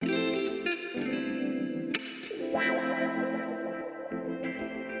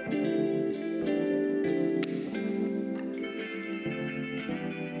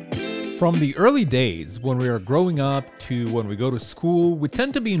From the early days, when we are growing up to when we go to school, we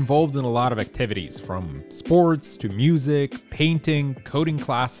tend to be involved in a lot of activities, from sports to music, painting, coding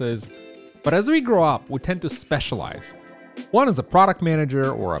classes. But as we grow up, we tend to specialize. One is a product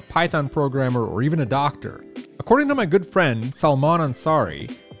manager or a Python programmer or even a doctor. According to my good friend Salman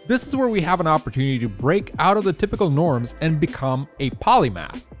Ansari, this is where we have an opportunity to break out of the typical norms and become a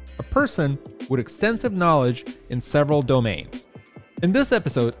polymath, a person with extensive knowledge in several domains. In this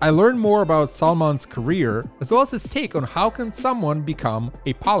episode, I learned more about Salman's career as well as his take on how can someone become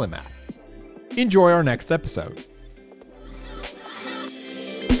a polymath. Enjoy our next episode.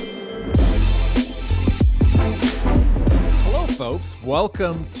 Hello folks,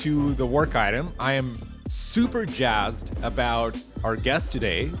 welcome to The Work Item. I am super jazzed about our guest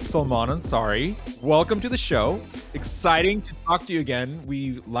today, Salman Ansari. Welcome to the show. Exciting to talk to you again.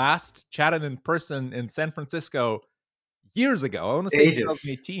 We last chatted in person in San Francisco years ago. I want to say Ages.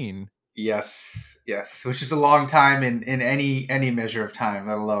 2018. Yes, which is a long time in any measure of time,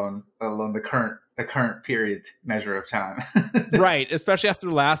 let alone the current period measure of time. Right. Especially after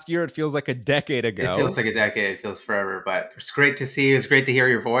last year, it feels like a decade It feels ago. like a decade, it feels forever, but it's great to see you. It's great to hear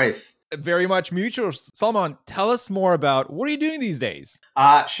your voice. Very much mutual. Salman, tell us more about what are you doing these days?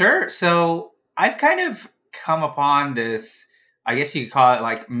 Sure. So I've kind of come upon this, I guess you could call it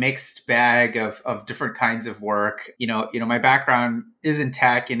like mixed bag of different kinds of work. My background is in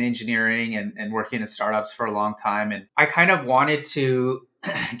tech and engineering and working in startups for a long time. And I kind of wanted to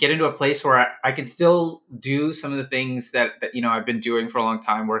get into a place where I can still do some of the things that I've been doing for a long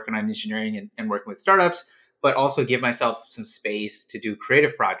time, working on engineering and working with startups, but also give myself some space to do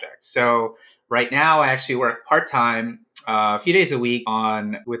creative projects. So right now I actually work part-time a few days a week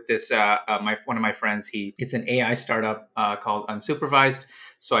on with this one of my friends. It's an AI startup called Unsupervised.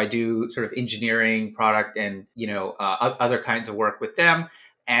 So I do sort of engineering, product, and other kinds of work with them.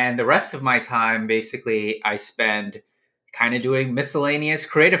 And the rest of my time, basically, I spend kind of doing miscellaneous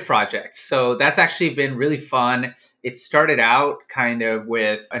creative projects. So that's actually been really fun. It started out kind of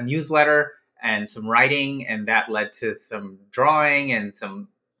with a newsletter and some writing, and that led to some drawing and some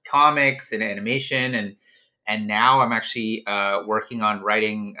comics and animation, and now I'm actually working on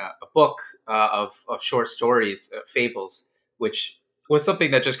writing a book of short stories, fables, which was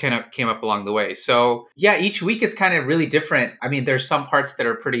something that just kind of came up along the way. So yeah, each week is kind of really different. I mean, there's some parts that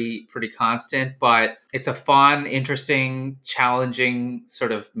are pretty constant, but it's a fun, interesting, challenging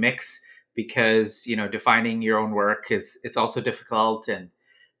sort of mix because defining your own work is also difficult, and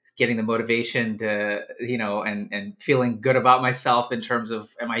getting the motivation to and feeling good about myself in terms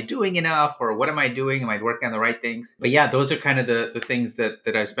of, am I doing enough, or what am I doing, am I working on the right things? But yeah, those are kind of the things that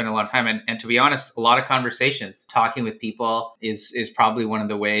I spend a lot of time, and to be honest, a lot of conversations, talking with people is probably one of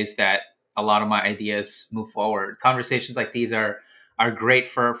the ways that a lot of my ideas move forward. Conversations like these are great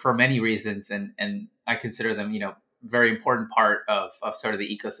for many reasons, and I consider them very important part of sort of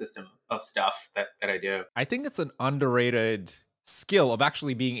the ecosystem of stuff that I do. I think it's an underrated skill of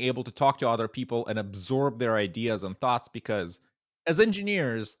actually being able to talk to other people and absorb their ideas and thoughts, because as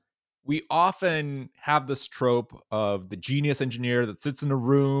engineers, we often have this trope of the genius engineer that sits in a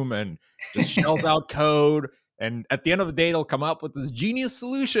room and just shells out code. And at the end of the day, they'll come up with this genius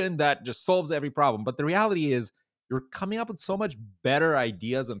solution that just solves every problem. But the reality is, you're coming up with so much better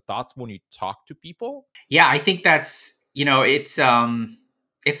ideas and thoughts when you talk to people. Yeah, I think that's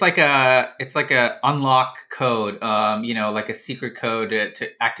it's like a unlock code, like a secret code to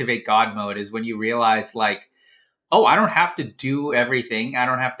activate God mode, is when you realize, like, oh, I don't have to do everything. I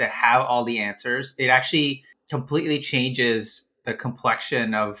don't have to have all the answers. It actually completely changes the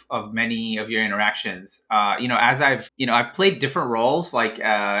complexion of many of your interactions. As I've played different roles, like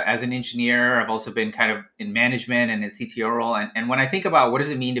as an engineer, I've also been kind of in management and in CTO role. And when I think about what does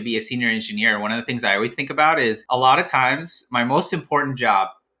it mean to be a senior engineer, one of the things I always think about is, a lot of times my most important job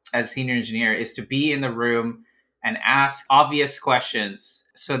as a senior engineer is to be in the room and ask obvious questions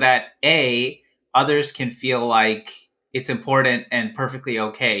so that others can feel like it's important and perfectly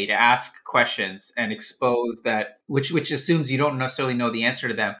okay to ask questions and expose that, which assumes you don't necessarily know the answer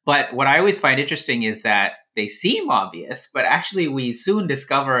to them. But what I always find interesting is that they seem obvious, but actually we soon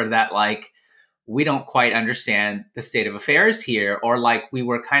discover that, like, we don't quite understand the state of affairs here, or like we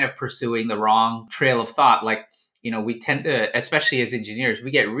were kind of pursuing the wrong trail of thought. Like, we tend to, especially as engineers,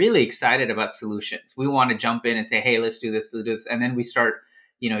 we get really excited about solutions. We want to jump in and say, hey, let's do this, let's do this. And then we start,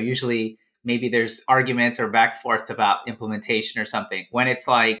 usually maybe there's arguments or back and forths about implementation or something. When it's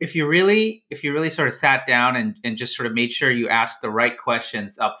like, if you really sort of sat down and just sort of made sure you asked the right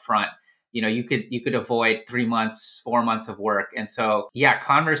questions up front, you could avoid 3 months, 4 months of work. And so, yeah,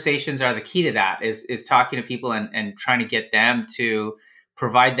 conversations are the key to that, is talking to people and trying to get them to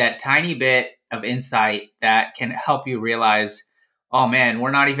provide that tiny bit of insight that can help you realize, oh man,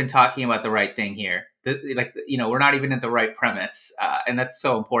 we're not even talking about the right thing here. We're not even at the right premise. And that's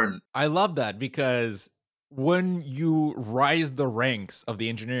so important. I love that because when you rise the ranks of the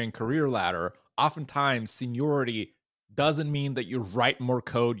engineering career ladder, oftentimes seniority doesn't mean that you write more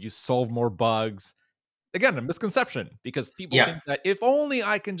code, you solve more bugs. Again, a misconception because people Yeah, think that if only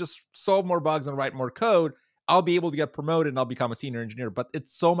I can just solve more bugs and write more code, I'll be able to get promoted and I'll become a senior engineer. But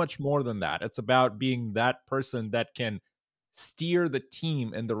it's so much more than that. It's about being that person that can steer the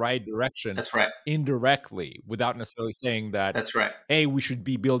team in the right direction that's right. indirectly without necessarily saying that, That's right. hey, we should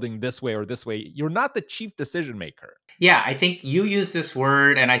be building this way or this way. You're not the chief decision maker. Yeah, I think you use this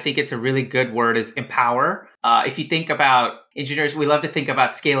word, and I think it's a really good word, is empower. If you think about engineers, we love to think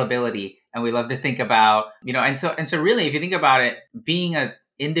about scalability, and we love to think about, and so really, if you think about it, being an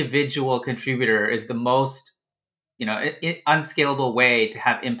individual contributor is the most, unscalable way to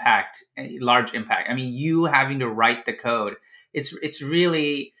have impact, large impact. I mean, you having to write the code, it's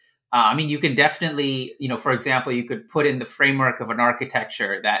really, I mean, you can definitely, for example, you could put in the framework of an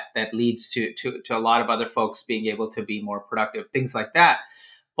architecture that leads to a lot of other folks being able to be more productive, things like that.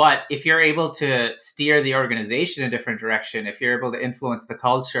 But if you're able to steer the organization in a different direction, if you're able to influence the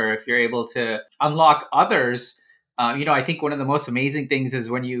culture, if you're able to unlock others, I think one of the most amazing things is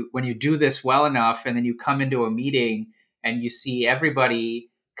when you do this well enough, and then you come into a meeting and you see everybody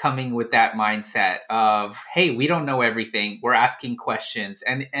coming with that mindset of, hey, we don't know everything, we're asking questions,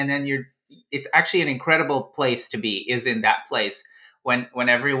 and then it's actually an incredible place to be, is in that place when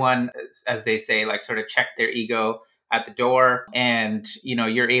everyone, as they say, like sort of check their ego at the door, and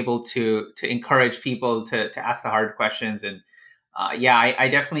you're able to encourage people to ask the hard questions. And yeah, I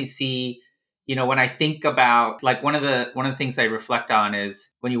definitely see, when I think about, like, one of the things I reflect on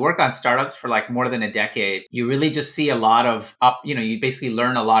is when you work on startups for like more than a decade, you really just see a lot of you basically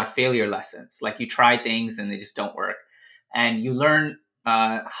learn a lot of failure lessons. Like, you try things and they just don't work, and you learn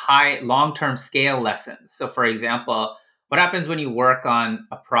high long-term scale lessons. So for example, what happens when you work on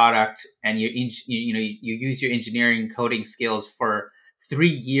a product and you use your engineering coding skills for 3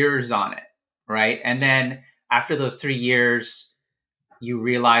 years on it, right? And then after those 3 years, you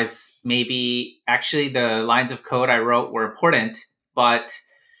realize maybe actually the lines of code I wrote were important, but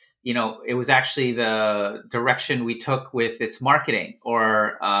it was actually the direction we took with its marketing,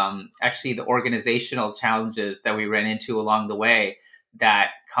 or actually the organizational challenges that we ran into along the way that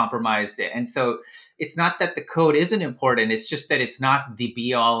compromised it. And so it's not that the code isn't important, it's just that it's not the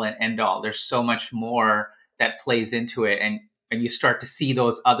be all and end all. There's so much more that plays into it, and you start to see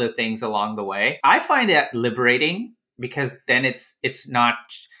those other things along the way. I find that liberating, because then it's not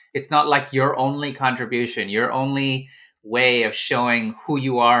like your only contribution, your only way of showing who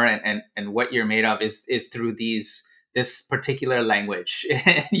you are and what you're made of is through this particular language.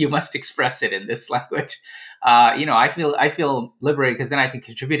 You must express it in this language. I feel liberated, because then I can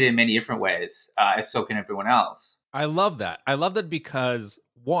contribute in many different ways, as so can everyone else. I love that. I love that because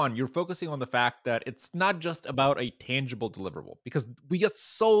one, you're focusing on the fact that it's not just about a tangible deliverable, because we get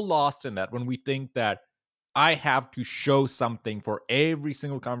so lost in that when we think that I have to show something for every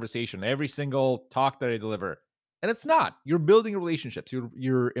single conversation, every single talk that I deliver. And it's not. You're building relationships.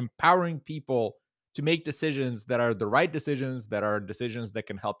 You're empowering people to make decisions that are the right decisions, that are decisions that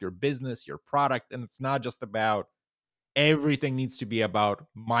can help your business, your product, and it's not just about everything needs to be about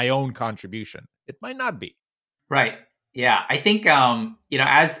my own contribution. It might not be. Right. Yeah, I think,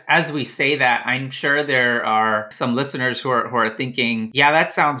 as we say that, I'm sure there are some listeners who are thinking, yeah, that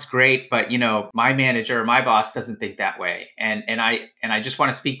sounds great, but my manager, my boss doesn't think that way, and I just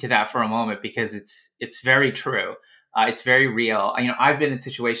want to speak to that for a moment, because it's very true. It's very real. I've been in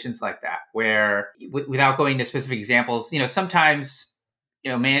situations like that where, without going into specific examples, sometimes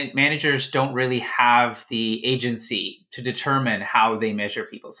managers don't really have the agency to determine how they measure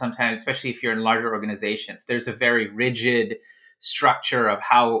people. Sometimes, especially if you're in larger organizations, there's a very rigid structure of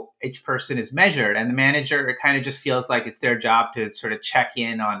how each person is measured, and the manager kind of just feels like it's their job to sort of check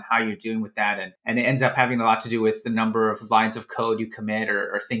in on how you're doing with that, and it ends up having a lot to do with the number of lines of code you commit,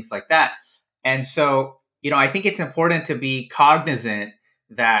 or things like that. And so, I think it's important to be cognizant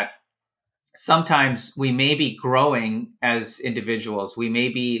that sometimes we may be growing as individuals. We may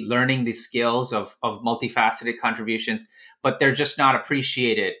be learning the skills of multifaceted contributions, but they're just not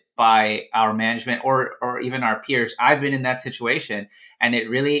appreciated by our management, or even our peers. I've been in that situation, and it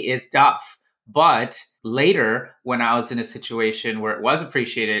really is tough. But later, when I was in a situation where it was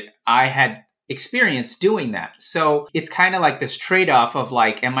appreciated, I had experience doing that. So it's kind of like this trade off of,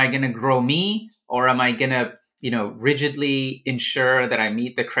 like, am I going to grow me, or am I going to rigidly ensure that I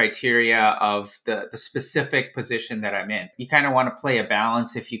meet the criteria of the specific position that I'm in. You kind of want to play a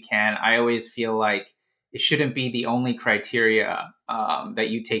balance if you can. I always feel like it shouldn't be the only criteria that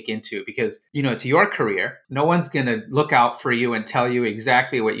you take into, because it's your career. No one's going to look out for you and tell you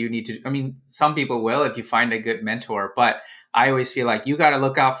exactly what you need to do. I mean, some people will if you find a good mentor, but I always feel like you got to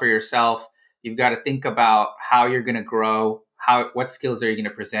look out for yourself. You've got to think about how you're going to grow, what skills are you going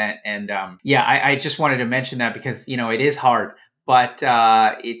to present. And yeah, I just wanted to mention that because it is hard, but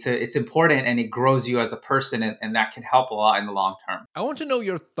it's important, and it grows you as a person, and that can help a lot in the long term. I want to know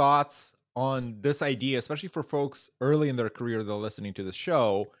your thoughts on this idea, especially for folks early in their career that are listening to the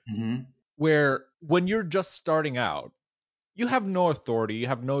show, Hmm. where when you're just starting out, you have no authority, you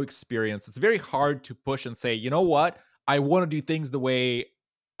have no experience. It's very hard to push and say, you know what? I want to do things the way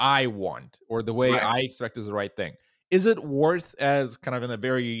I want or the way Right. I expect is the right thing. Is it worth, as kind of in a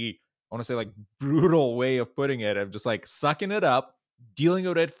very, I want to say like brutal way of putting it, of just like sucking it up, dealing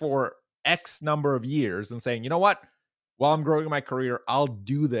with it for X number of years and saying, you know what? While I'm growing my career, I'll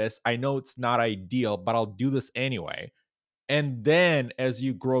do this. I know it's not ideal, but I'll do this anyway, and then as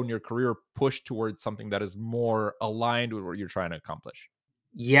you grow in your career, push towards something that is more aligned with what you're trying to accomplish.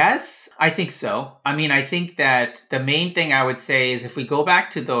 Yes, I think so. I mean, I think that the main thing I would say is if we go back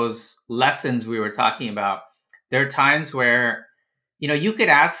to those lessons we were talking about, there are times where, you could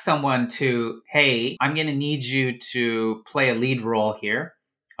ask someone to, hey, I'm going to need you to play a lead role here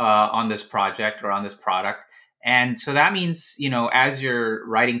on this project or on this product. And so that means, as you're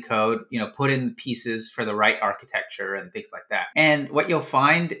writing code, put in pieces for the right architecture and things like that. And what you'll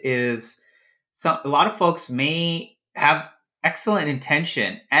find is a lot of folks may have excellent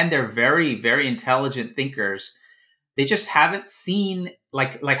intention and they're very, very intelligent thinkers. They just haven't seen,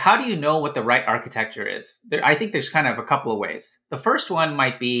 like how do you know what the right architecture is? I think there's kind of a couple of ways. The first one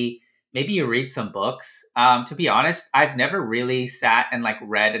might be maybe you read some books. To be honest, I've never really sat and like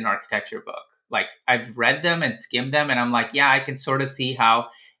read an architecture book. Like I've read them and skimmed them, and I'm like, yeah, I can sort of see how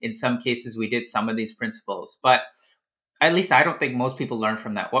in some cases we did some of these principles, but at least I don't think most people learn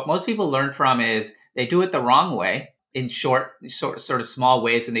from that. What most people learn from is they do it the wrong way in sort of small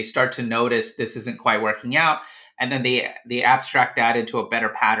ways, and they start to notice this isn't quite working out, and then they abstract that into a better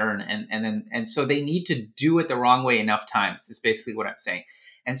pattern, and so they need to do it the wrong way enough times. Is basically what I'm saying.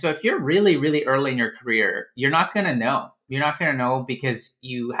 And so if you're really really early in your career, you're not going to know. You're not going to know because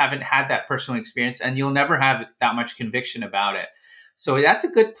you haven't had that personal experience, and you'll never have that much conviction about it. So that's a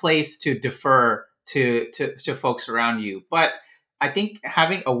good place to defer to folks around you. But I think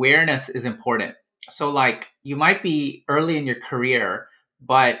having awareness is important. So like you might be early in your career,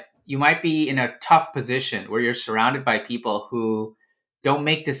 but you might be in a tough position where you're surrounded by people who don't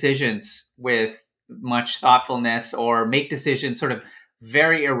make decisions with much thoughtfulness, or make decisions sort of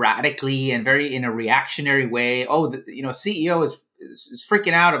very erratically and very in a reactionary way. Oh, CEO is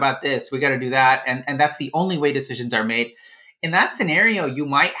freaking out about this. We got to do that, and that's the only way decisions are made. In that scenario, you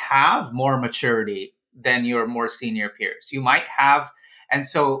might have more maturity than your more senior peers. You might have, and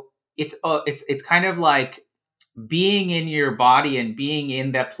so it's kind of like being in your body and being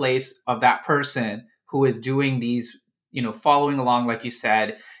in that place of that person who is doing these, following along, like you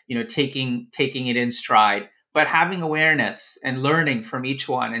said, taking it in stride, but having awareness and learning from each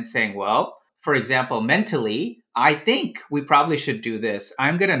one and saying, well, for example, mentally, I think we probably should do this.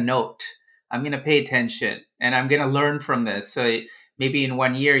 I'm going to note, I'm going to pay attention, and I'm going to learn from this. So maybe in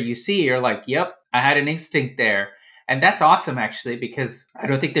 1 year you see, you're like, yep, I had an instinct there. And that's awesome, actually, because I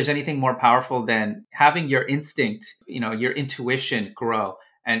don't think there's anything more powerful than having your instinct, your intuition grow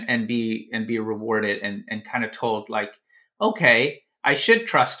and be rewarded and kind of told like, okay, I should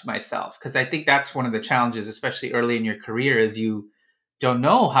trust myself. Because I think that's one of the challenges, especially early in your career, is you don't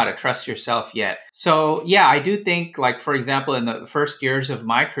know how to trust yourself yet. So yeah, I do think, like, for example, in the first years of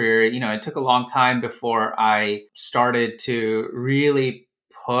my career, it took a long time before I started to really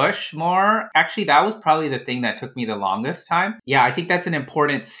push more. Actually, that was probably the thing that took me the longest time. Yeah, I think that's an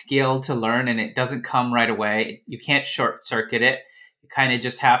important skill to learn, and it doesn't come right away. You can't short circuit it. You kind of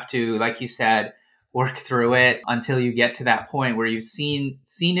just have to, like you said, work through it until you get to that point where you've seen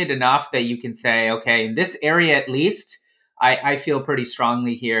it enough that you can say, okay, in this area at least, I feel pretty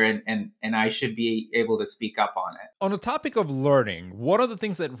strongly here, and I should be able to speak up on it. On the topic of learning, one of the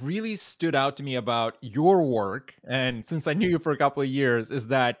things that really stood out to me about your work, and since I knew you for a couple of years, is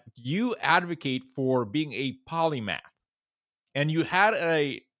that you advocate for being a polymath. And you had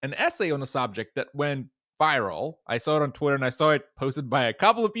an essay on the subject that went viral. I saw it on Twitter and I saw it posted by a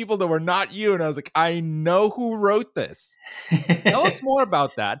couple of people that were not you. And I was like, I know who wrote this. Tell us more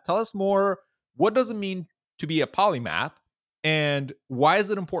about that. Tell us more. What does it mean to be a polymath? And why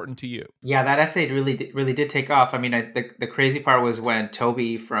is it important to you? Yeah, that essay really did take off. I mean, the crazy part was when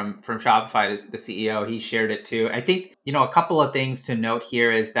Toby from Shopify, the CEO, he shared it too. I think a couple of things to note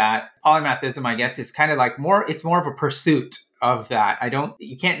here is that polymathism, I guess, is kind of like it's more of a pursuit of that.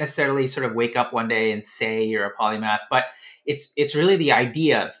 You can't necessarily sort of wake up one day and say you're a polymath, but it's really the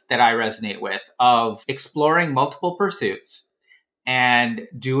ideas that I resonate with of exploring multiple pursuits and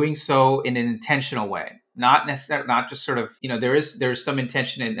doing so in an intentional way, not necessarily, not just sort of, there's some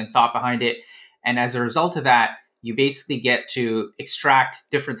intention and thought behind it. And as a result of that, you basically get to extract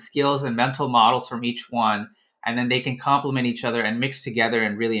different skills and mental models from each one, and then they can complement each other and mix together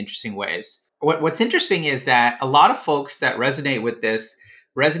in really interesting ways. What's interesting is that a lot of folks that resonate with this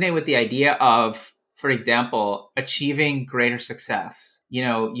resonate with the idea of, for example, achieving greater success.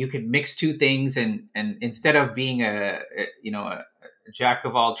 You could mix two things, and instead of being a jack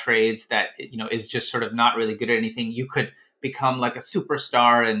of all trades that is just sort of not really good at anything, you could become like a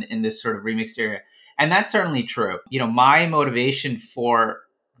superstar in this sort of remixed area. And that's certainly true. My motivation for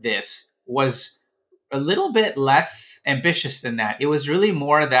this was a little bit less ambitious than that. It was really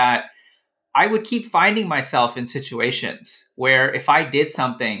more that I would keep finding myself in situations where if I did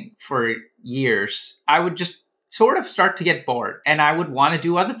something for years, I would just sort of start to get bored and I would want to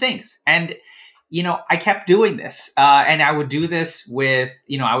do other things. And, I kept doing this. And I would do this with,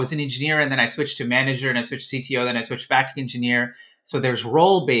 I was an engineer and then I switched to manager and I switched to CTO, then I switched back to engineer. So there's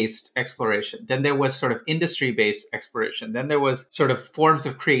role-based exploration. Then there was sort of industry-based exploration. Then there was sort of forms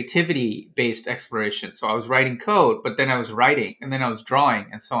of creativity-based exploration. So I was writing code, but then I was writing and then I was drawing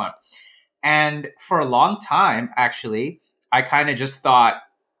and so on. And for a long time, actually, I kind of just thought,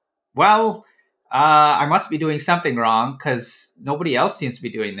 well, I must be doing something wrong because nobody else seems to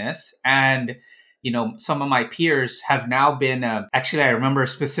be doing this. And, some of my peers have now been, actually, I remember a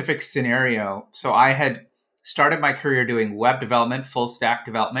specific scenario. So I had started my career doing web development, full stack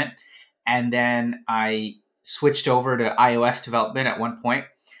development. And then I switched over to iOS development at one point.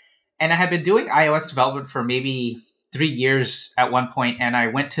 And I had been doing iOS development for maybe 3 years at one point, and I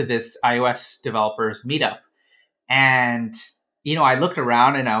went to this iOS developers meetup. And, I looked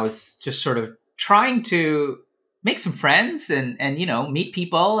around and I was just sort of trying to make some friends and meet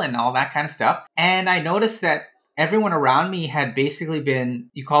people and all that kind of stuff. And I noticed that everyone around me had basically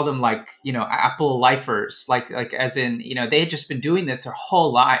been, you call them like, Apple lifers, like as in, they had just been doing this their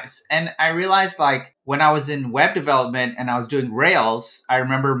whole lives. And I realized like when I was in web development and I was doing Rails, I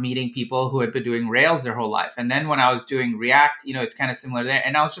remember meeting people who had been doing Rails their whole life. And then when I was doing React, it's kind of similar there.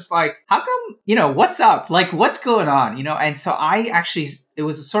 And I was just like, how come, what's up? Like, what's going on? And so it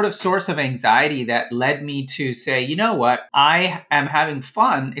was a sort of source of anxiety that led me to say, you know what, I am having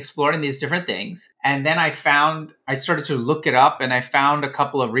fun exploring these different things. And then I started to look it up and I found a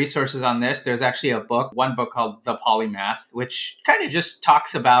couple of resources on this. There's actually one book called The Polymath, which kind of just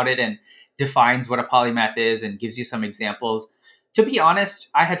talks about it and defines what a polymath is and gives you some examples. To be honest,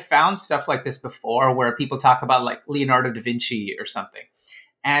 I had found stuff like this before where people talk about like Leonardo da Vinci or something.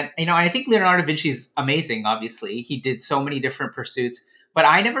 And, I think Leonardo da Vinci is amazing, obviously. He did so many different pursuits, but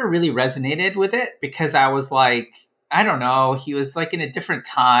I never really resonated with it because I was like, I don't know, he was like in a different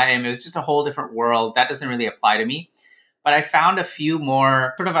time. It was just a whole different world. That doesn't really apply to me. But I found a few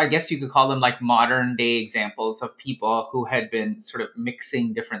more sort of, I guess you could call them like modern day examples of people who had been sort of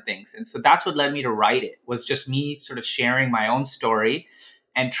mixing different things. And so that's what led me to write it, was just me sort of sharing my own story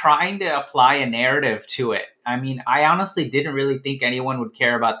and trying to apply a narrative to it. I mean, I honestly didn't really think anyone would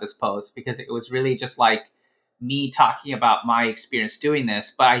care about this post because it was really just like me talking about my experience doing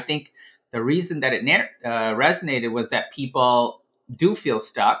this. But I think the reason that it resonated was that people do feel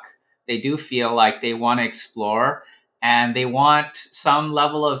stuck. They do feel like they want to explore and they want some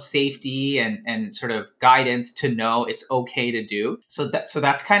level of safety and sort of guidance to know it's okay to do. So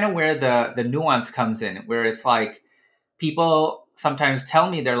that's kind of where the nuance comes in, where it's like people sometimes tell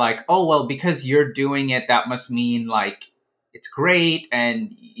me, they're like, oh, well, because you're doing it, that must mean like it's great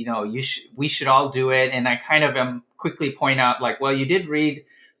and we should all do it. And I kind of quickly point out like, well, you did read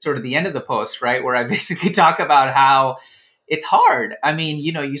sort of the end of the post, right, where I basically talk about how it's hard. I mean,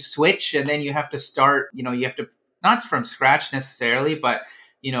 you switch and then you have to start, you have to, not from scratch necessarily, but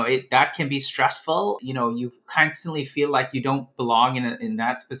that can be stressful. You constantly feel like you don't belong in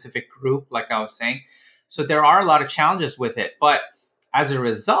that specific group, like I was saying. So there are a lot of challenges with it, but as a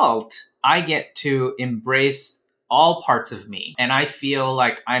result, I get to embrace all parts of me, and I feel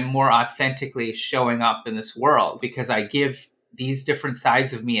like I'm more authentically showing up in this world because I give these different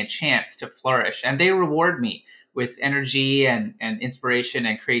sides of me a chance to flourish, and they reward me with energy and inspiration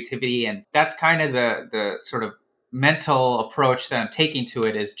and creativity. And that's kind of the sort of mental approach that I'm taking to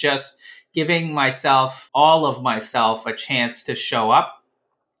it, is just giving myself, all of myself, a chance to show up,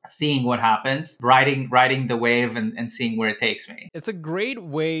 seeing what happens, riding the wave and seeing where it takes me. It's a great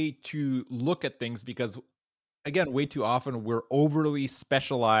way to look at things because, again, way too often we're overly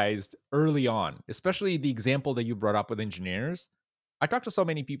specialized early on, especially the example that you brought up with engineers. I talk to so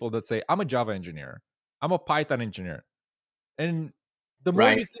many people that say, I'm a Java engineer, I'm a Python engineer. And the more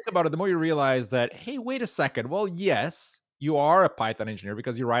Right. you think about it, the more you realize that, hey, wait a second. Well, yes, you are a Python engineer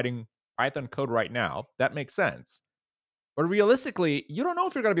because you're writing Python code right now. That makes sense. But realistically, you don't know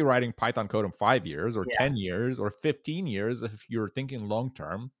if you're going to be writing Python code in 5 years or Yeah. 10 years or 15 years if you're thinking long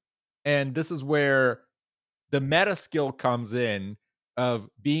term. And this is where the meta skill comes in of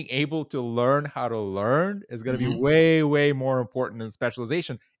being able to learn how to learn is going to be Hmm. way, way more important than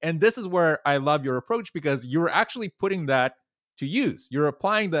specialization. And this is where I love your approach because you're actually putting that to use. You're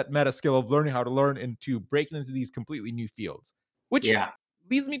applying that meta skill of learning how to learn into breaking into these completely new fields, which Yeah.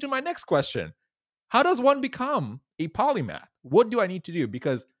 leads me to my next question. How does one become a polymath? What do I need to do?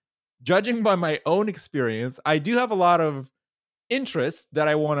 Because judging by my own experience, I do have a lot of interests that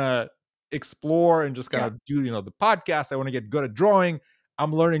I want to explore and just kind Yeah. of do, the podcast. I want to get good at drawing.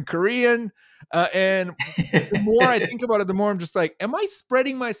 I'm learning Korean. And the more I think about it, the more I'm just like, am I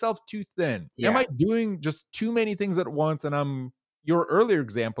spreading myself too thin? Am Yeah. I doing just too many things at once? And I'm your earlier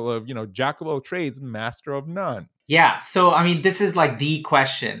example of, jack of all trades, master of none. Yeah. So, I mean, this is like the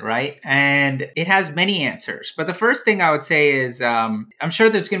question, right? And it has many answers. But the first thing I would say is I'm sure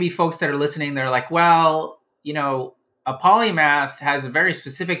there's going to be folks that are listening. They're like, well, a polymath has a very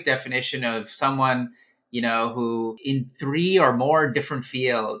specific definition of someone, who in three or more different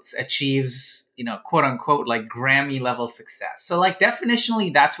fields achieves, quote unquote, like Grammy level success. So, like,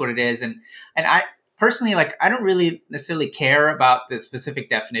 definitionally, that's what it is. And I, personally, like, I don't really necessarily care about the specific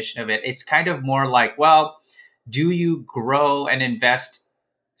definition of it. It's kind of more like, well, do you grow and invest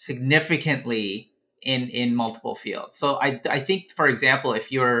significantly in multiple fields? So I think, for example,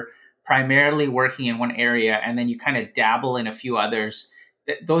 if you're primarily working in one area and then you kind of dabble in a few others,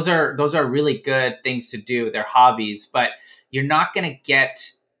 those are really good things to do. They're hobbies, but you're not going to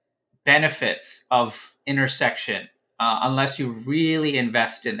get benefits of intersection unless you really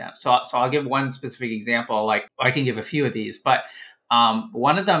invest in them. So I'll give one specific example. Like, I can give a few of these, but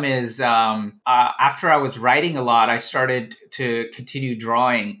one of them is after I was writing a lot, I started to continue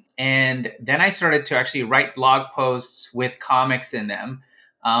drawing. And then I started to actually write blog posts with comics in them.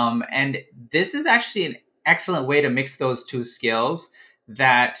 And this is actually an excellent way to mix those two skills.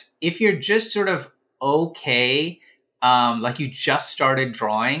 That if you're just sort of okay, like you just started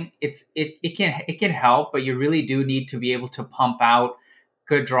drawing, it can help, but you really do need to be able to pump out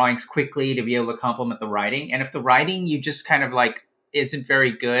good drawings quickly to be able to complement the writing. And if the writing you just kind of like isn't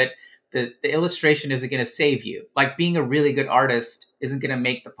very good, the illustration isn't going to save you. Like, being a really good artist isn't going to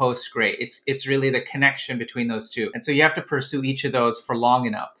make the post great. It's really the connection between those two. And so you have to pursue each of those for long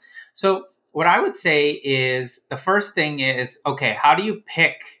enough. So what I would say is the first thing is, okay, how do you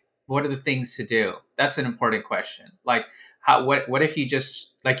pick what are the things to do? That's an important question. Like, what if you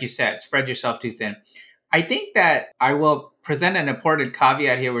just, like you said, spread yourself too thin? I think that I will present an important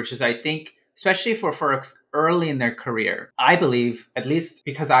caveat here, which is, I think, especially for folks early in their career, I believe, at least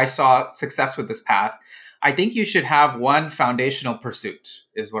because I saw success with this path, I think you should have one foundational pursuit,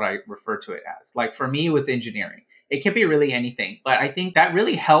 is what I refer to it as. Like, for me, it was engineering. It could be really anything, but I think that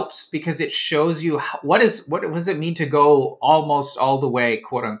really helps because it shows you what does it mean to go almost all the way,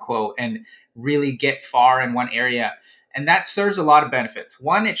 quote unquote, and really get far in one area. And that serves a lot of benefits.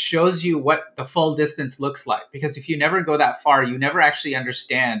 One, it shows you what the full distance looks like, because if you never go that far, you never actually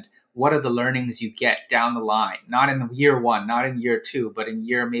understand what are the learnings you get down the line, not in year one, not in year two, but in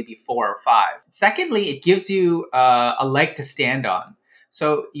year maybe 4 or 5. Secondly, it gives you a leg to stand on.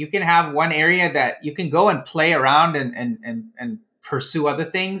 So you can have one area that you can go and play around and pursue other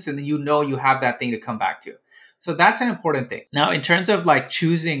things, and then you have that thing to come back to. So that's an important thing. Now, in terms of like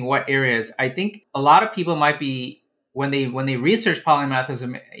choosing what areas, I think a lot of people might be, when they research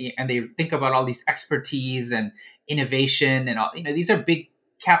polymathism and they think about all these expertise and innovation and all, these are big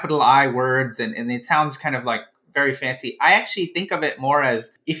capital I words, and it sounds kind of like very fancy. I actually think of it more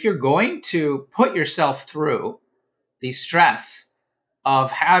as, if you're going to put yourself through the stress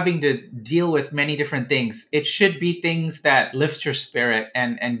of having to deal with many different things, it should be things that lift your spirit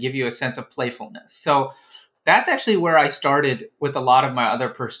and give you a sense of playfulness. So that's actually where I started with a lot of my other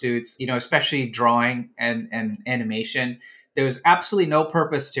pursuits, especially drawing and animation. There was absolutely no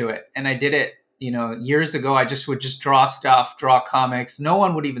purpose to it. And I did it, years ago. I just would just draw stuff, draw comics. No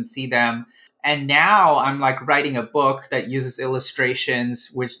one would even see them. And now I'm like writing a book that uses illustrations,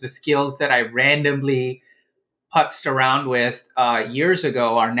 which the skills that I randomly putzed around with years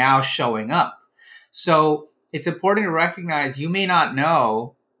ago are now showing up. So it's important to recognize you may not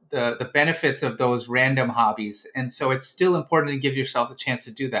know the benefits of those random hobbies. And so it's still important to give yourself a chance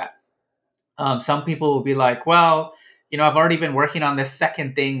to do that. Some people will be like, well, I've already been working on this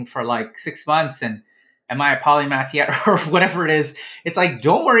second thing for like 6 months, and am I a polymath yet? Or whatever it is. It's like,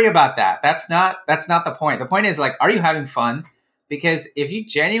 don't worry about that. That's not the point. The point is like, are you having fun? Because if you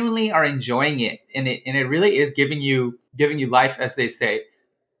genuinely are enjoying it and it really is giving you life, as they say,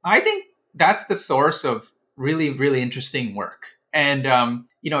 I think that's the source of really, really interesting work. And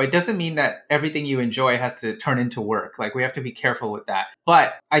it doesn't mean that everything you enjoy has to turn into work. Like, we have to be careful with that.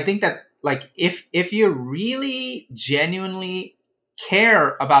 But I think that, like, if you really genuinely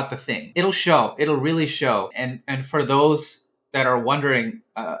care about the thing, it'll show. It'll really show. And for those that are wondering,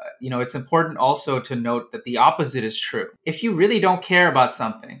 it's important also to note that the opposite is true. If you really don't care about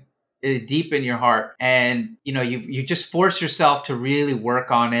something, deep in your heart, and you just force yourself to really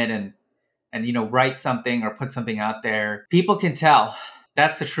work on it, and write something or put something out there, people can tell.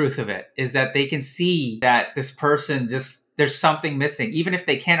 That's the truth of it, is that they can see that this person, just there's something missing, even if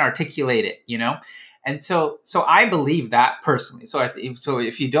they can't articulate it. And so I believe that personally. So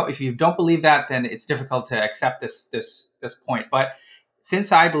if you don't believe that, then it's difficult to accept this point. But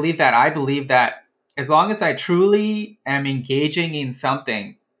since I believe that as long as I truly am engaging in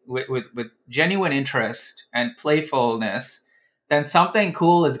something with genuine interest and playfulness, then something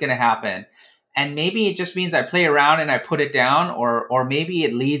cool is going to happen. And maybe it just means I play around and I put it down, or maybe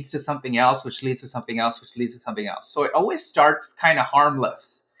it leads to something else, which leads to something else, which leads to something else. So it always starts kind of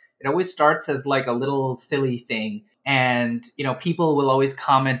harmless. It always starts as like a little silly thing. And, people will always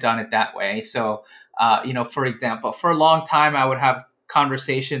comment on it that way. So, for example, for a long time, I would have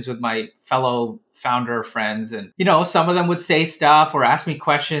conversations with my fellow founder friends, and some of them would say stuff or ask me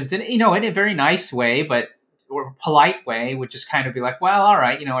questions, and in a very nice way, but or polite way, would just kind of be like, well, all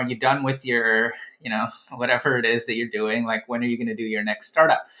right, are you done with your whatever it is that you're doing? Like, when are you going to do your next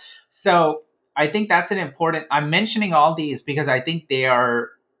startup? So I think that's I'm mentioning all these because I think they are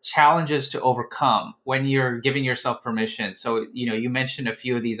challenges to overcome when you're giving yourself permission. So you mentioned a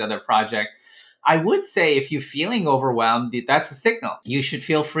few of these other projects. I would say if you're feeling overwhelmed, that's a signal. You should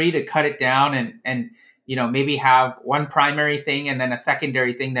feel free to cut it down and maybe have one primary thing and then a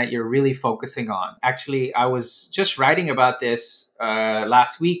secondary thing that you're really focusing on. Actually, I was just writing about this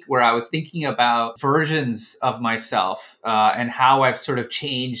last week, where I was thinking about versions of myself and how I've sort of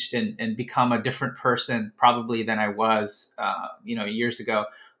changed and become a different person probably than I was, years ago,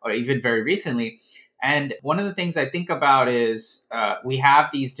 or even very recently. And one of the things I think about is we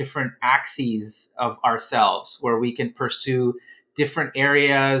have these different axes of ourselves where we can pursue different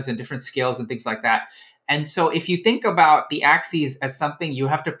areas and different skills and things like that. And so if you think about the axes as something you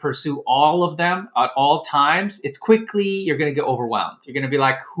have to pursue all of them at all times, you're going to get overwhelmed. You're going to be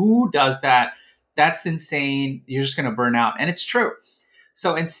like, who does that? That's insane. You're just going to burn out. And it's true.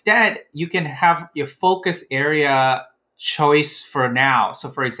 So instead, you can have your focus area choice for now. So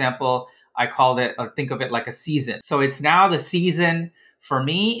for example, I called it, or think of it like a season. So it's now the season. For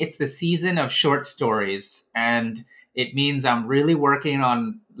me, it's the season of short stories. And it means I'm really working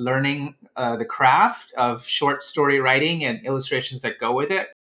on learning the craft of short story writing and illustrations that go with it.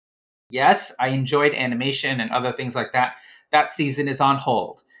 Yes, I enjoyed animation and other things like that. That season is on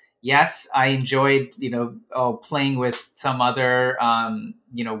hold. Yes, I enjoyed, playing with some other,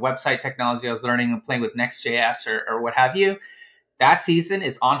 website technology. I was learning and playing with Next.js or what have you. That season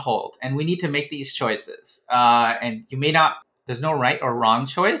is on hold, and we need to make these choices. And there's no right or wrong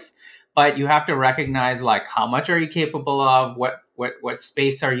choice, but you have to recognize, like, how much are you capable of? What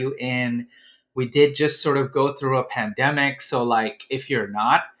space are you in? We did just sort of go through a pandemic. So like, if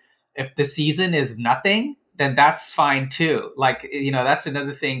the season is nothing, then that's fine too. Like, that's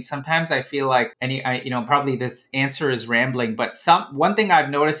another thing. Sometimes I feel like probably this answer is rambling, but one thing I've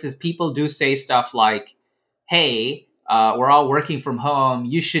noticed is people do say stuff like, hey, we're all working from home.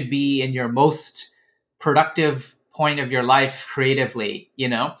 You should be in your most productive point of your life creatively.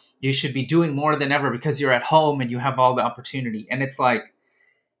 You should be doing more than ever because you're at home and you have all the opportunity. And it's like,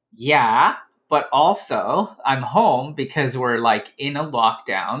 yeah, but also I'm home because we're like in a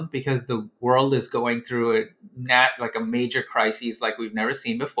lockdown, because the world is going through a major crisis like we've never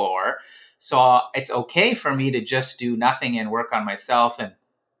seen before. So it's okay for me to just do nothing and work on myself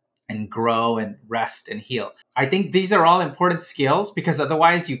and grow and rest and heal. I think these are all important skills, because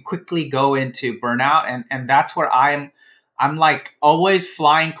otherwise you quickly go into burnout. And that's where I'm like always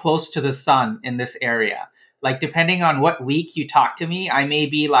flying close to the sun in this area. Like, depending on what week you talk to me, I may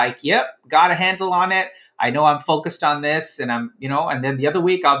be like, yep, got a handle on it. I know I'm focused on this, and and then the other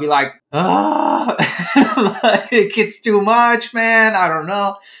week I'll be like, oh, like it's too much, man. I don't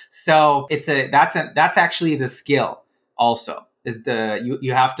know. So that's actually the skill also, is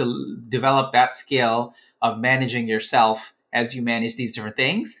you have to develop that skill of managing yourself as you manage these different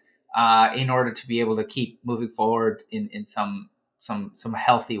things, in order to be able to keep moving forward in some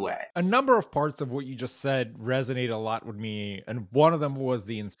healthy way. A number of parts of what you just said resonate a lot with me, and one of them was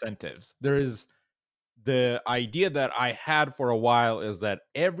the incentives. There is the idea that I had for a while is that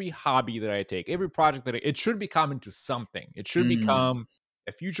every hobby that I take, every project it should become into something. It should Mm, become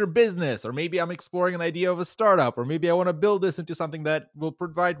a future business, or maybe I'm exploring an idea of a startup, or maybe I want to build this into something that will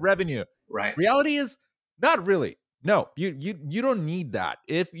provide revenue. right, Reality is not really. No, you don't need that.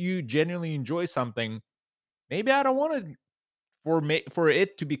 If you genuinely enjoy something, maybe I don't want to for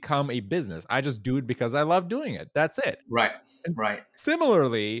it to become a business. I just do it because I love doing it. That's it. right, And right.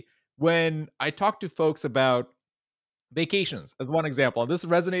 similarly, when I talk to folks about vacations, as one example, and this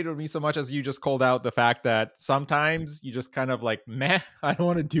resonated with me so much as you just called out the fact that sometimes you just kind of like, meh, I don't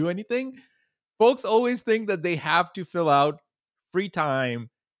want to do anything. Folks always think that they have to fill out free time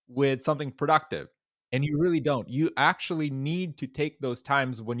with something productive. And you really don't. You actually need to take those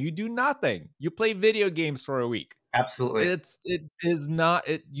times when you do nothing. You play video games for a week. Absolutely. It is not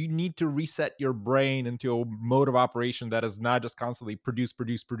it You need to reset your brain into a mode of operation that is not just constantly produce,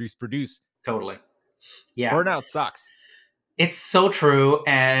 produce, produce, produce. Totally. Yeah. Burnout sucks. It's so true.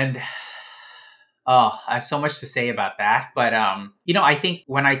 And oh, I have so much to say about that. But I think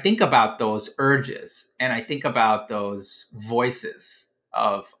when I think about those urges and I think about those voices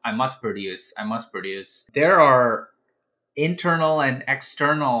of I must produce, there are internal and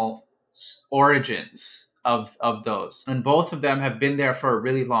external origins of those, and both of them have been there for a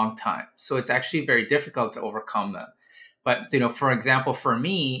really long time, so it's actually very difficult to overcome them. But for example, for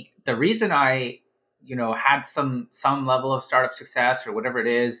me, the reason I had some level of startup success or whatever it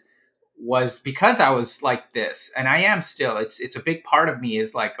is was because I was like this, and I am still. It's a big part of me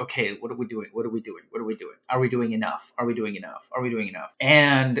is like, okay, what are we doing? What are we doing? What are we doing? Are we doing enough? Are we doing enough? Are we doing enough?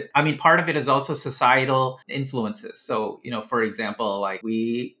 And I mean, part of it is also societal influences. So, for example, like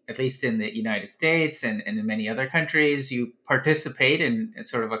we, at least in the United States and in many other countries, you participate in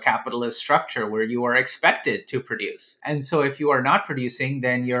sort of a capitalist structure where you are expected to produce. And so if you are not producing,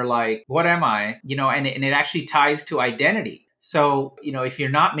 then you're like, what am I? And it actually ties to identity. So, if you're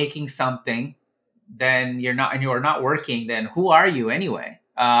not making something, then you're not, and you're not working, then who are you anyway?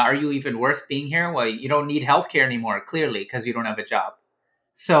 Are you even worth being here? Well, you don't need healthcare anymore, clearly, because you don't have a job.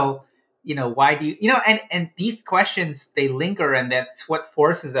 So, why do and these questions, they linger, and that's what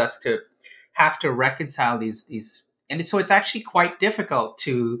forces us to have to reconcile these. And so it's actually quite difficult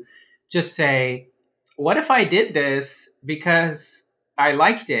to just say, what if I did this because I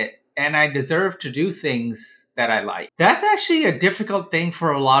liked it and I deserve to do things that I like? That's actually a difficult thing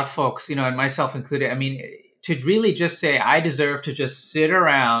for a lot of folks, and myself included. I mean, to really just say I deserve to just sit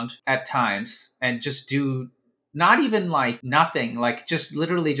around at times and just do not even like nothing, like just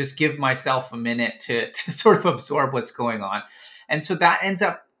literally just give myself a minute to sort of absorb what's going on. And so that ends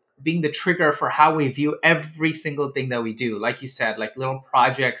up being the trigger for how we view every single thing that we do. Like you said, like little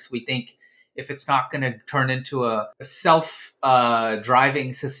projects, we think if it's not going to turn into a self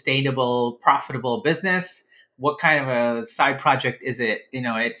driving, sustainable, profitable business, what kind of a side project is it?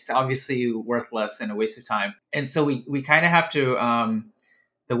 It's obviously worthless and a waste of time. And so we kind of have to,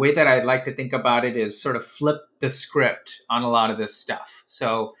 the way that I'd like to think about it is sort of flip the script on a lot of this stuff.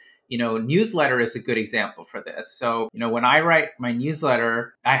 So, newsletter is a good example for this. So, when I write my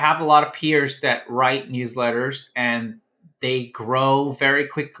newsletter, I have a lot of peers that write newsletters, and they grow very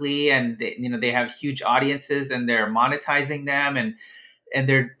quickly, and they have huge audiences, and they're monetizing them, and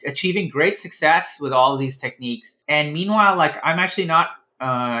they're achieving great success with all of these techniques. And meanwhile, like, I'm actually not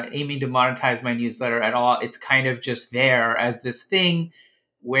aiming to monetize my newsletter at all. It's kind of just there as this thing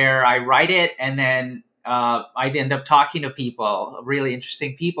where I write it, and then I'd end up talking to people, really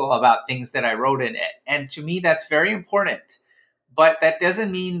interesting people, about things that I wrote in it. And to me, that's very important. But that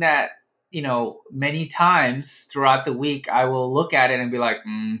doesn't mean that, many times throughout the week, I will look at it and be like,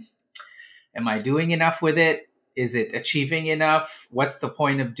 am I doing enough with it? Is it achieving enough? What's the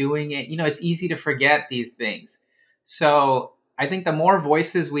point of doing it? It's easy to forget these things. So I think the more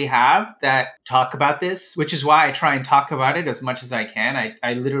voices we have that talk about this, which is why I try and talk about it as much as I can.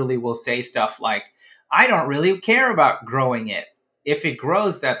 I literally will say stuff like, I don't really care about growing it. If it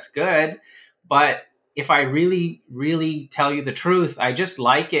grows, that's good. But if I really, really tell you the truth, I just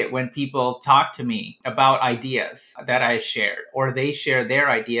like it when people talk to me about ideas that I shared, or they share their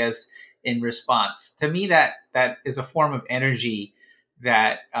ideas in response. To me, that is a form of energy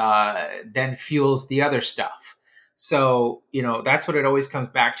that then fuels the other stuff. So, that's what it always comes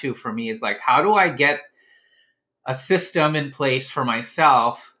back to for me, is like, how do I get a system in place for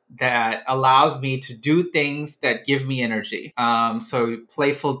myself that allows me to do things that give me energy. So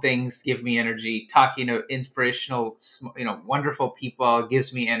playful things give me energy. Talking to inspirational, wonderful people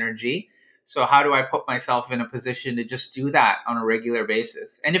gives me energy. So how do I put myself in a position to just do that on a regular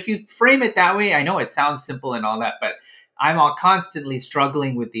basis? And if you frame it that way, I know it sounds simple and all that, but I'm all constantly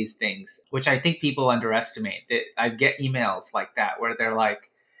struggling with these things, which I think people underestimate. I get emails like that where they're like,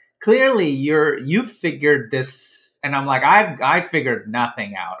 clearly you figured this, and I'm like, I figured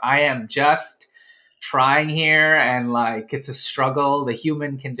nothing out. I am just trying here, and like, it's a struggle. The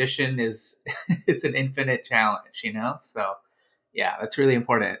human condition is it's an infinite challenge, so yeah, that's really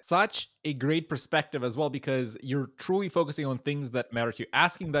important. Such a great perspective as well, because you're truly focusing on things that matter to you,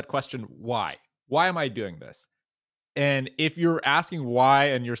 asking that question, why am I doing this? And if you're asking why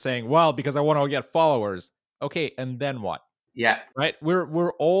and you're saying, well, because I want to get followers, okay, and then what? Yeah. Right?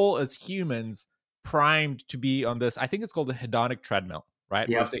 We're all as humans primed to be on this. I think it's called the hedonic treadmill, right?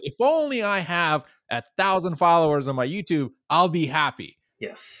 Where we Yep. say, if only I have 1,000 followers on my YouTube, I'll be happy. And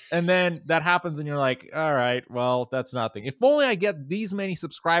Yes. then that happens, and you're like, all right, well, that's nothing. If only I get these many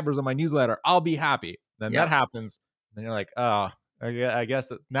subscribers on my newsletter, I'll be happy. Then that Yep. happens. And you're like, oh, I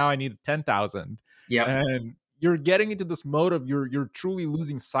guess now I need 10,000. Yep. And you're getting into this mode of you're truly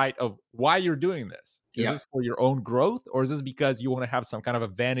losing sight of why you're doing this. Is Yep. this for your own growth, or is this because you want to have some kind of a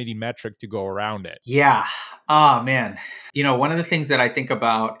vanity metric to go around it? Yeah. Oh, man. One of the things that I think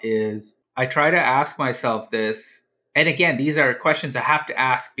about is I try to ask myself this. And again, these are questions I have to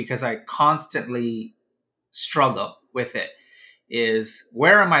ask because I constantly struggle with it. Is,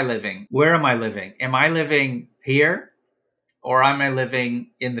 where am I living? Where am I living? Am I living here, or am I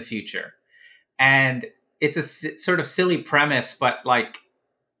living in the future? And it's a sort of silly premise, but like,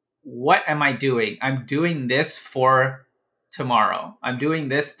 what am I doing? I'm doing this for tomorrow. I'm doing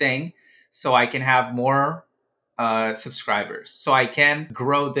this thing so I can have more subscribers, so I can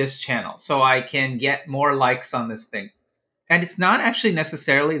grow this channel, so I can get more likes on this thing. And it's not actually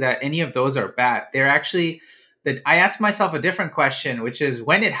necessarily that any of those are bad. They're actually that I ask myself a different question, which is,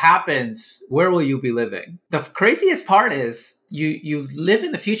 when it happens, where will you be living? The craziest part is you live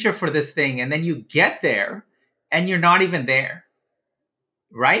in the future for this thing, and then you get there and you're not even there,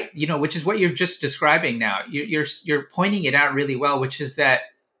 right? Which is what you're just describing now. You're pointing it out really well, which is that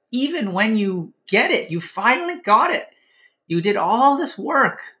even when you get it, you finally got it. You did all this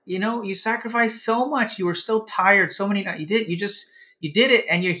work, you sacrificed so much. You were so tired, so many nights. You did it,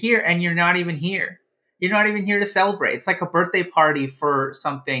 and you're here, and you're not even here. You're not even here to celebrate. It's like a birthday party for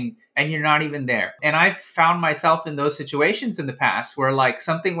something, and you're not even there. And I've found myself in those situations in the past where like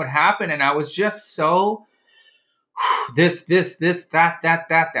something would happen, and I was just so this,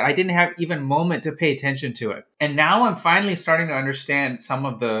 that. I didn't have even a moment to pay attention to it. And now I'm finally starting to understand some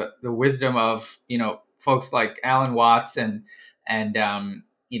of the wisdom of, folks like Alan Watts and Pima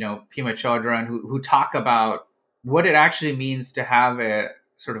Chodron, who talk about what it actually means to have a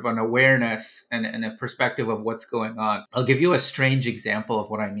sort of an awareness and a perspective of what's going on. I'll give you a strange example of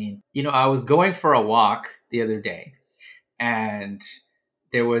what I mean. I was going for a walk the other day, and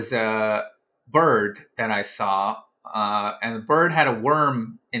there was a bird that I saw, and the bird had a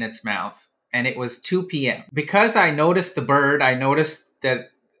worm in its mouth, and it was 2 p.m. Because I noticed the bird, I noticed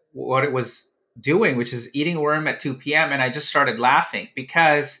that what it was doing, which is eating a worm at 2 p.m., and I just started laughing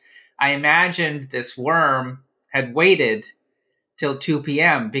because I imagined this worm had waited till 2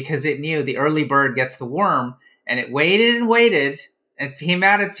 p.m. because it knew the early bird gets the worm, and it waited and waited, and it came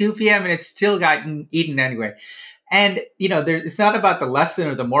out at 2 p.m. and it still got eaten anyway. And, it's not about the lesson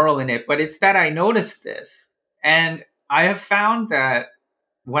or the moral in it, but it's that I noticed this. And I have found that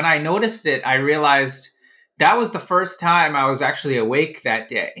when I noticed it, I realized that was the first time I was actually awake that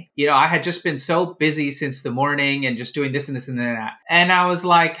day. I had just been so busy since the morning and just doing this and this and that. And I was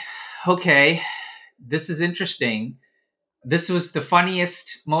like, okay, this is interesting. This was the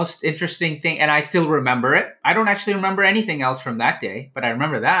funniest, most interesting thing. And I still remember it. I don't actually remember anything else from that day, but I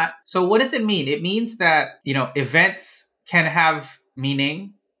remember that. So what does it mean? It means that, events can have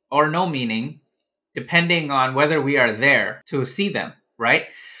meaning or no meaning depending on whether we are there to see them, right?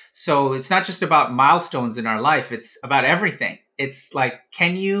 So it's not just about milestones in our life. It's about everything. It's like,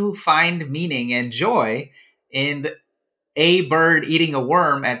 can you find meaning and joy in a bird eating a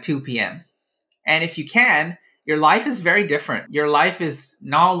worm at 2 p.m.? And if you can, your life is very different. Your life is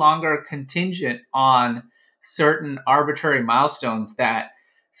no longer contingent on certain arbitrary milestones that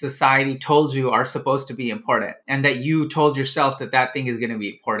society told you are supposed to be important, and that you told yourself that thing is going to be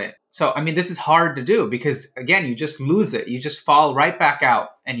important. So, I mean, this is hard to do because, again, you just lose it. You just fall right back out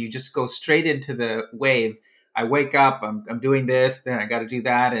and you just go straight into the wave. I wake up, I'm doing this, then I got to do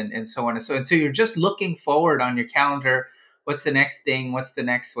that, and so on. And so you're just looking forward on your calendar. What's the next thing? What's the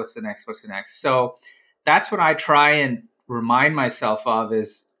next? What's the next? What's the next? So that's what I try and remind myself of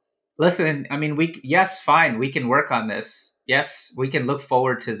is, listen, I mean, yes, fine, we can work on this. Yes, we can look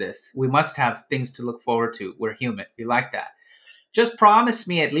forward to this. We must have things to look forward to. We're human. We like that. Just promise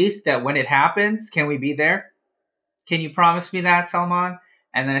me at least that when it happens, can we be there? Can you promise me that, Salman?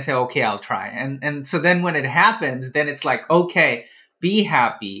 And then I say, okay, I'll try. And so then when it happens, then it's like, okay, be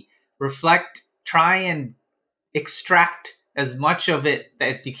happy, reflect, try and extract as much of it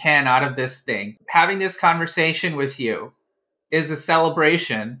as you can out of this thing. Having this conversation with you is a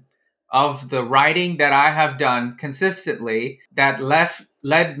celebration of the writing that I have done consistently that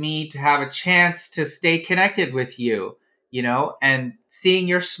led me to have a chance to stay connected with you, and seeing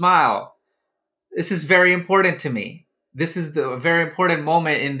your smile. This is very important to me. This is the very important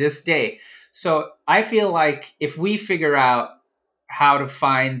moment in this day. So I feel like if we figure out how to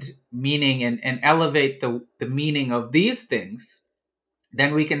find meaning and elevate the meaning of these things,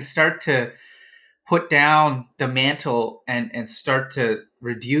 then we can start to put down the mantle and start to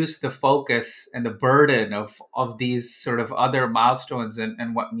reduce the focus and the burden of these sort of other milestones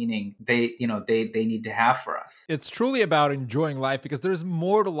and what meaning they need to have for us. It's truly about enjoying life because there's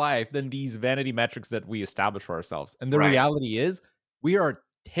more to life than these vanity metrics that we establish for ourselves. And the Right. reality is, we are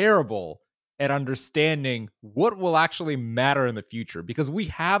terrible at understanding what will actually matter in the future because we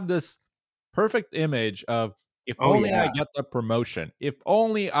have this perfect image of, if Oh only I yeah. get the promotion, if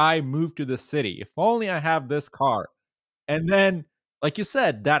only I move to the city, if only I have this car. And then, like you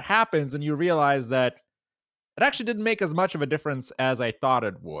said, that happens and you realize that it actually didn't make as much of a difference as I thought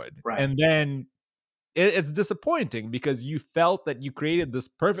it would. Right. And then it's disappointing because you felt that you created this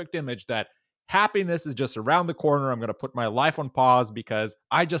perfect image that happiness is just around the corner. I'm going to put my life on pause because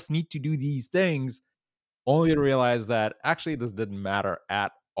I just need to do these things, only to realize that actually this didn't matter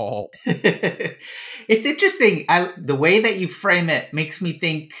at all. It's interesting. The way that you frame it makes me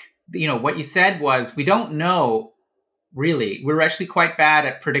think, what you said was, we don't know really. We're actually quite bad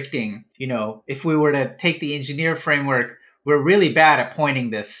at predicting. If we were to take the engineer framework, we're really bad at pointing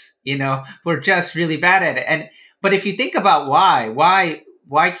this. We're just really bad at it. But if you think about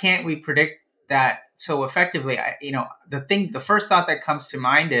why can't we predict that so effectively? The first thought that comes to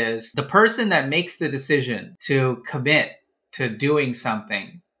mind is the person that makes the decision to commit to doing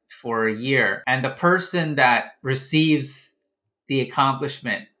something for a year and the person that receives the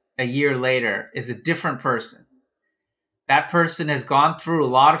accomplishment a year later is a different person. That person has gone through a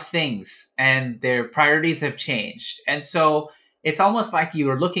lot of things and their priorities have changed. And so it's almost like you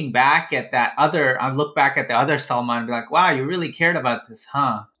were looking back at I look back at the other Salman and be like, wow, you really cared about this,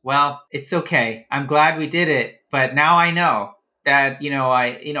 huh? Well, it's okay. I'm glad we did it. But now I know that,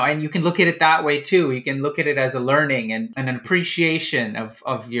 and you can look at it that way too. You can look at it as a learning and an appreciation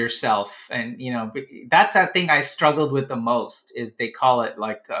of yourself. And, that's that thing I struggled with the most is they call it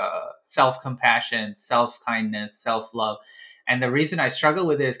like self-compassion, self-kindness, self-love. And the reason I struggle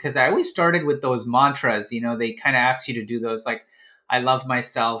with it is because I always started with those mantras. They kind of ask you to do those, like, I love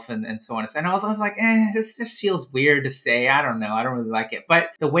myself and so on. And I was like, this just feels weird to say. I don't know. I don't really like it. But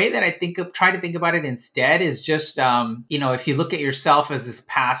the way that I try to think about it instead is just, if you look at yourself as this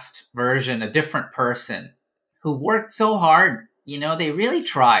past version, a different person who worked so hard, they really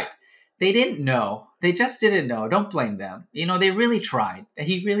tried. They didn't know. They just didn't know. Don't blame them. They really tried.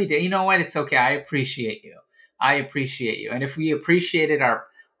 He really did. You know what? It's okay. I appreciate you. I appreciate you. And if we appreciated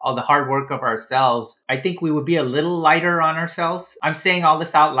all the hard work of ourselves, I think we would be a little lighter on ourselves. I'm saying all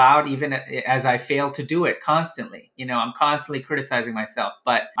this out loud, even as I fail to do it constantly. I'm constantly criticizing myself.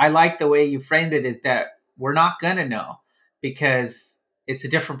 But I like the way you framed it is that we're not going to know because it's a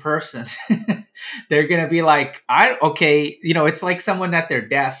different person. They're going to be like, it's like someone at their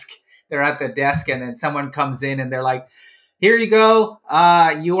desk. They're at the desk and then someone comes in and they're like, here you go.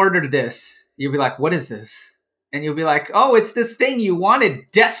 You ordered this. You'll be like, what is this? And you'll be like, oh, it's this thing you wanted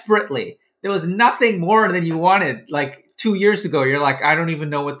desperately. There was nothing more than you wanted like 2 years ago. You're like, I don't even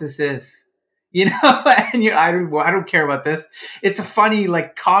know what this is. And I don't care about this. It's a funny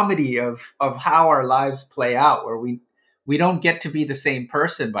like comedy of how our lives play out where we don't get to be the same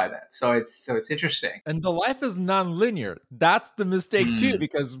person by then. So it's interesting. And the life is non-linear. That's the mistake too, Mm,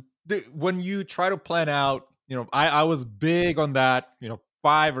 because when you try to plan out, I was big on that,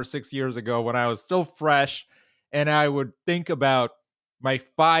 5 or 6 years ago when I was still fresh, and I would think about my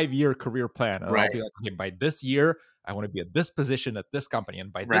 5-year career plan, and I'll right. be like, okay, by this year, I want to be at this position at this company,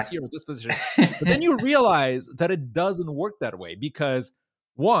 and by Right. this year, at this position. But then you realize that it doesn't work that way because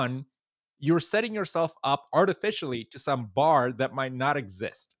One, you're setting yourself up artificially to some bar that might not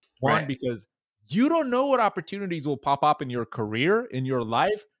exist. One, Right. because you don't know what opportunities will pop up in your career, in your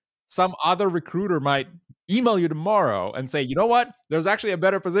life. Some other recruiter might email you tomorrow and say, you know what? There's actually a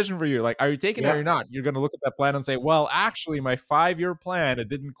better position for you. Like, are you taking it or you're Yep. not? You're going to look at that plan and say, well, actually, my 5-year plan, it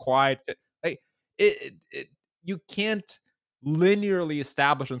didn't quite fit. Like, you can't linearly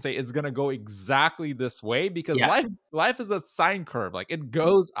establish and say it's going to go exactly this way because Yeah. life is a sine curve. Like it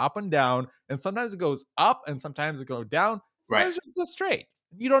goes up and down, and sometimes it goes up and sometimes it goes down. Right. Sometimes it just goes straight.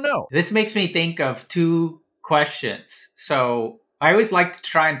 You don't know. This makes me think of two questions. So I always like to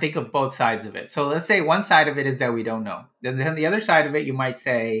try and think of both sides of it. So let's say one side of it is that we don't know. Then the other side of it, you might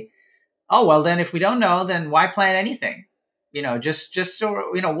say, oh, well, then if we don't know, then why plan anything? Just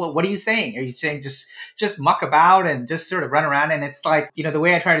so, what are you saying? Are you saying just muck about and just sort of run around? And it's like, the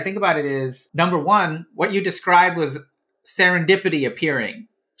way I try to think about it is, number one, what you described was serendipity appearing,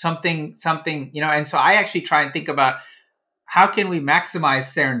 something, and so I actually try and think about how can we maximize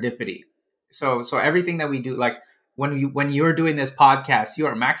serendipity. So everything that we do, like when you're doing this podcast, you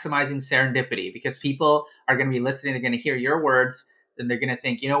are maximizing serendipity because people are going to be listening, they're going to hear your words, then they're going to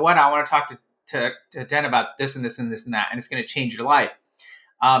think, you know what, I want to talk to Dan about this and this and this and that, and it's going to change your life.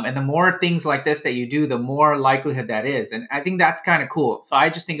 And the more things like this that you do, the more likelihood that is. And I think that's kind of cool. So I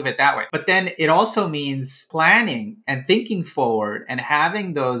just think of it that way. But then it also means planning and thinking forward and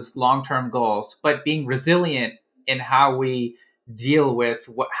having those long-term goals, but being resilient in how we deal with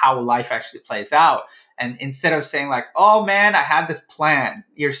how life actually plays out. And instead of saying like, oh man, I had this plan,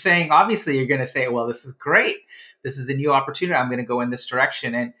 you're saying, obviously you're going to say, well, this is great. This is a new opportunity. I'm going to go in this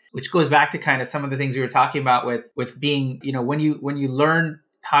direction. And which goes back to kind of some of the things we were talking about with being, when you learn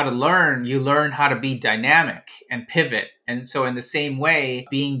how to learn, you learn how to be dynamic and pivot. And so in the same way,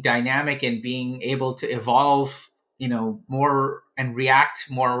 being dynamic and being able to evolve, more and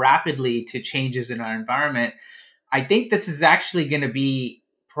react more rapidly to changes in our environment, I think this is actually going to be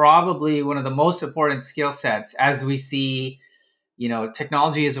probably one of the most important skill sets as we see,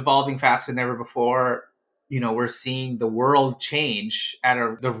 technology is evolving faster than ever before. We're seeing the world change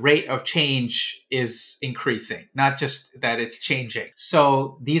the rate of change is increasing, not just that it's changing.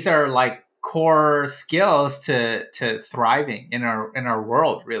 So these are like core skills to thriving in our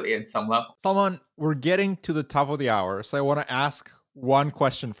world, really, in some level. Salman, we're getting to the top of the hour, so I want to ask one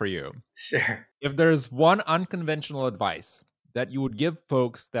question for you. Sure. If there's one unconventional advice that you would give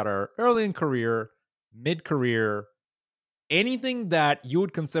folks that are early in career, mid career, anything that you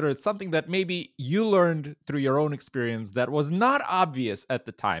would consider it's something that maybe you learned through your own experience that was not obvious at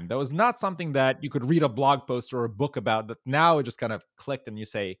the time, that was not something that you could read a blog post or a book about, that now it just kind of clicked and you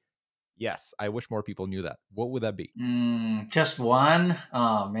say, yes, I wish more people knew that, what would that be? Just one?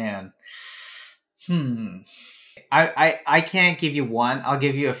 Oh man. Hmm. I can't give you one. I'll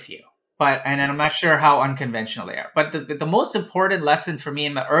give you a few. And I'm not sure how unconventional they are. But the most important lesson for me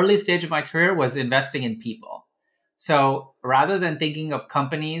in the early stage of my career was investing in people. So rather than thinking of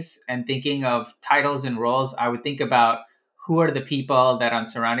companies and thinking of titles and roles, I would think about who are the people that I'm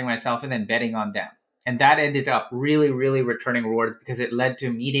surrounding myself with and betting on them. And that ended up really, really returning rewards because it led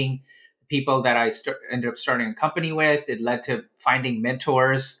to meeting people that ended up starting a company with. It led to finding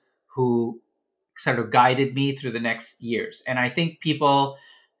mentors who sort of guided me through the next years. And I think people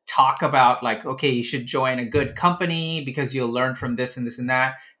talk about like, okay, you should join a good company because you'll learn from this and this and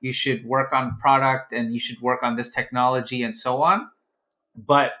that. You should work on product and you should work on this technology and so on.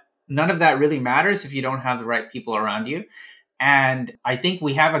 But none of that really matters if you don't have the right people around you. And I think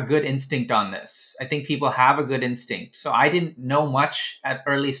we have a good instinct on this. I think people have a good instinct. So I didn't know much at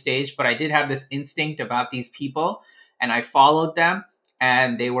early stage, but I did have this instinct about these people and I followed them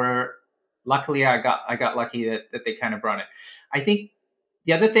and they were luckily I got lucky that they kind of brought it. I think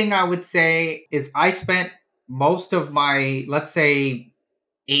the other thing I would say is I spent most of my, let's say,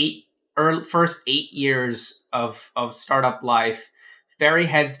 first 8 years of startup life very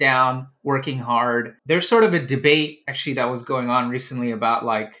heads down, working hard. There's sort of a debate actually that was going on recently about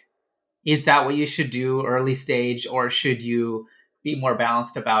like, is that what you should do early stage or should you be more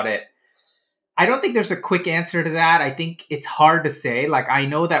balanced about it? I don't think there's a quick answer to that. I think it's hard to say. Like, I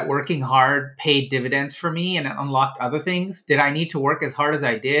know that working hard paid dividends for me and it unlocked other things. Did I need to work as hard as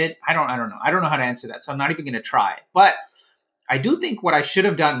I did? I don't know. I don't know how to answer that. So I'm not even going to try. But I do think what I should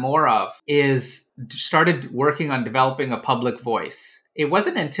have done more of is started working on developing a public voice. It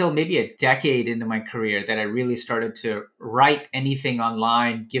wasn't until maybe a decade into my career that I really started to write anything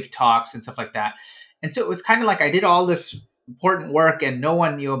online, give talks and stuff like that. And so it was kind of like I did all this important work and no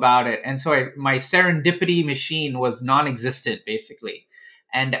one knew about it. And so my serendipity machine was non-existent basically.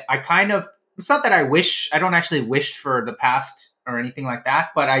 And I kind of, it's not that I don't actually wish for the past or anything like that.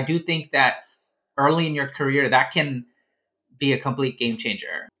 But I do think that early in your career, that can be a complete game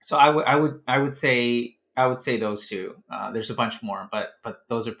changer. So I would say those two. There's a bunch more, but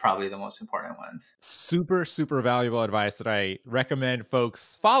those are probably the most important ones. Super, super valuable advice that I recommend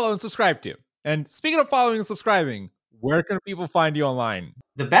folks follow and subscribe to. And speaking of following and subscribing, where can people find you online?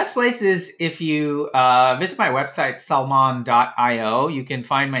 The best place is if you visit my website, salman.io. You can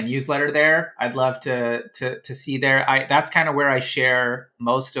find my newsletter there. I'd love to see there. That's kind of where I share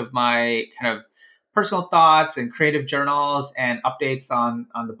most of my kind of personal thoughts and creative journals and updates on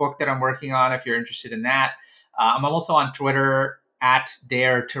the book that I'm working on, if you're interested in that. I'm also on Twitter at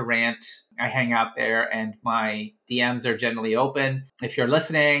Dare to Rant. I hang out there and my DMs are generally open. If you're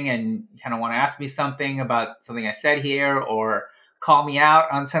listening and you kind of want to ask me something about something I said here or call me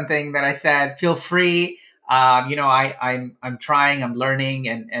out on something that I said, feel free. I'm trying, I'm learning,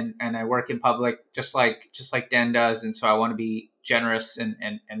 and I work in public just like Dan does, and so I want to be generous and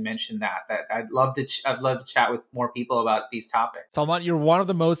mention that I'd love to chat with more people about these topics. Salman, you're one of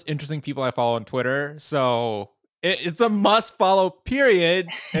the most interesting people I follow on Twitter, so it's a must follow, period.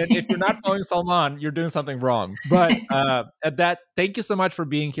 And if you're not following Salman, you're doing something wrong. But at that, thank you so much for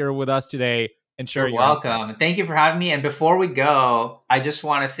being here with us today and You're sharing your insight. welcome. Thank you for having me. And before we go, I just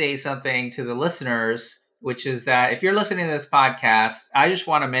want to say something to the listeners, which is that if you're listening to this podcast, I just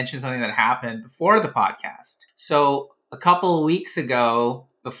want to mention something that happened before the podcast. So a couple of weeks ago,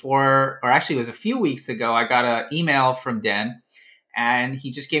 or actually it was a few weeks ago, I got an email from Den, and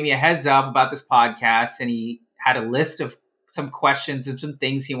he just gave me a heads up about this podcast, and he had a list of some questions and some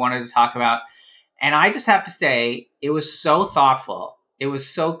things he wanted to talk about. And I just have to say, it was so thoughtful. It was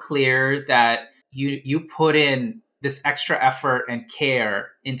so clear that you put in this extra effort and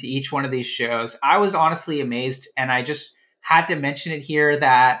care into each one of these shows. I was honestly amazed, and I just had to mention it here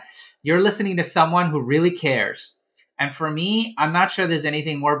that you're listening to someone who really cares. And for me, I'm not sure there's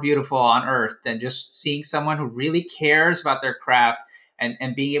anything more beautiful on earth than just seeing someone who really cares about their craft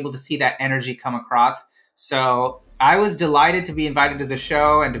and being able to see that energy come across. So I was delighted to be invited to the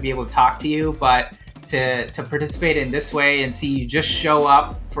show and to be able to talk to you, but to participate in this way and see you just show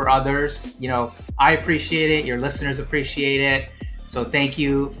up for others, I appreciate it. Your listeners appreciate it. So thank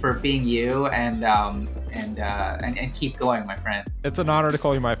you for being you, and keep going, my friend. It's an honor to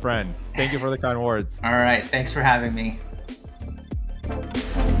call you my friend. Thank you for the kind words. All right. Thanks for having me.